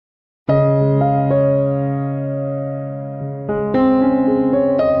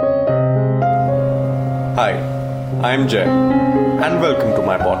Hi, I'm Jay, and welcome to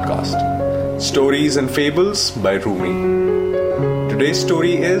my podcast, Stories and Fables by Rumi. Today's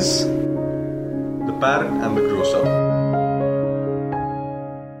story is The Parrot and the Grocer.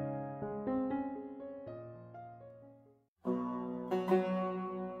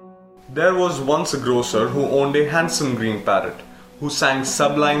 There was once a grocer who owned a handsome green parrot, who sang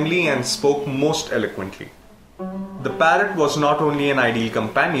sublimely and spoke most eloquently. The parrot was not only an ideal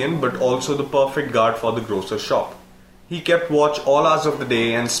companion but also the perfect guard for the grocer's shop. He kept watch all hours of the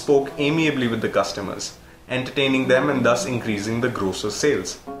day and spoke amiably with the customers, entertaining them and thus increasing the grocer's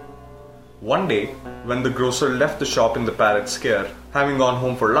sales. One day, when the grocer left the shop in the parrot's care, having gone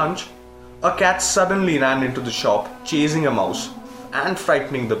home for lunch, a cat suddenly ran into the shop, chasing a mouse and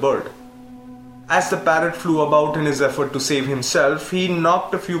frightening the bird. As the parrot flew about in his effort to save himself, he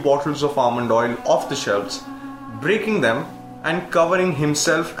knocked a few bottles of almond oil off the shelves, breaking them and covering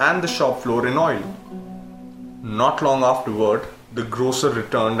himself and the shop floor in oil. Not long afterward, the grocer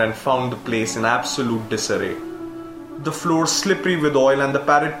returned and found the place in absolute disarray. The floor slippery with oil and the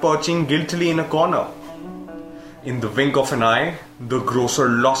parrot perching guiltily in a corner. In the wink of an eye, the grocer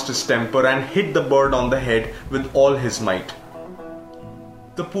lost his temper and hit the bird on the head with all his might.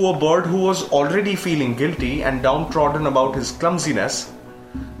 The poor bird, who was already feeling guilty and downtrodden about his clumsiness,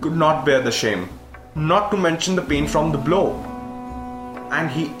 could not bear the shame, not to mention the pain from the blow,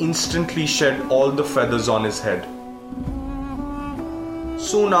 and he instantly shed all the feathers on his head.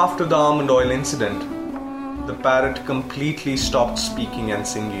 Soon after the almond oil incident, the parrot completely stopped speaking and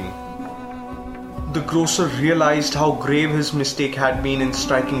singing. The grocer realized how grave his mistake had been in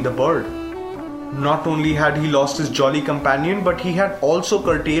striking the bird. Not only had he lost his jolly companion, but he had also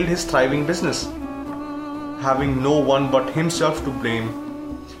curtailed his thriving business. Having no one but himself to blame,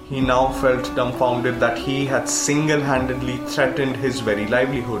 he now felt dumbfounded that he had single-handedly threatened his very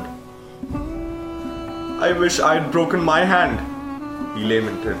livelihood. "I wish I had broken my hand," he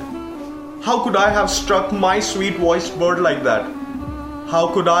lamented. "How could I have struck my sweet-voiced bird like that? How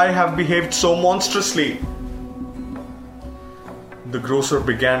could I have behaved so monstrously?" The grocer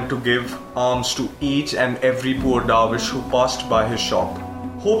began to give alms to each and every poor dervish who passed by his shop,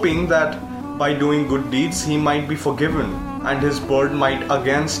 hoping that by doing good deeds he might be forgiven and his bird might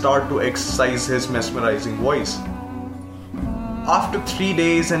again start to exercise his mesmerizing voice. After 3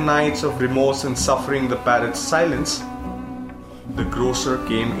 days and nights of remorse and suffering the parrot's silence, the grocer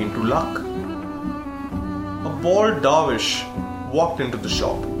came into luck. A bald dervish walked into the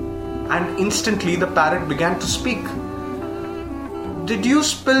shop, and instantly the parrot began to speak. "Did you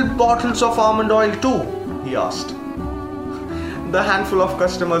spill bottles of almond oil too?" he asked. The handful of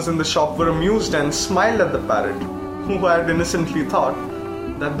customers in the shop were amused and smiled at the parrot, who had innocently thought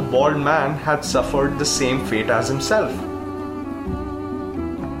that the bald man had suffered the same fate as himself.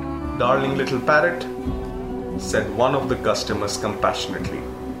 "Darling little parrot," said one of the customers compassionately,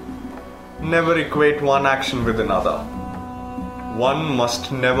 "never equate one action with another. One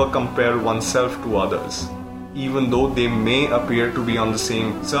must never compare oneself to others, even though they may appear to be on the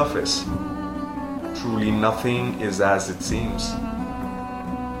same surface. Truly nothing is as it seems."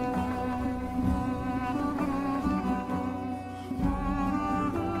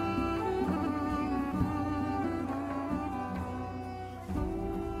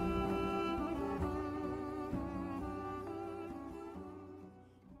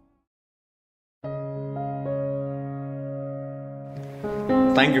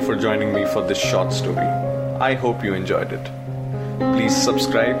 Thank you for joining me for this short story. I hope you enjoyed it. Please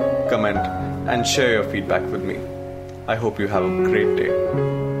subscribe, comment, and share your feedback with me. I hope you have a great day.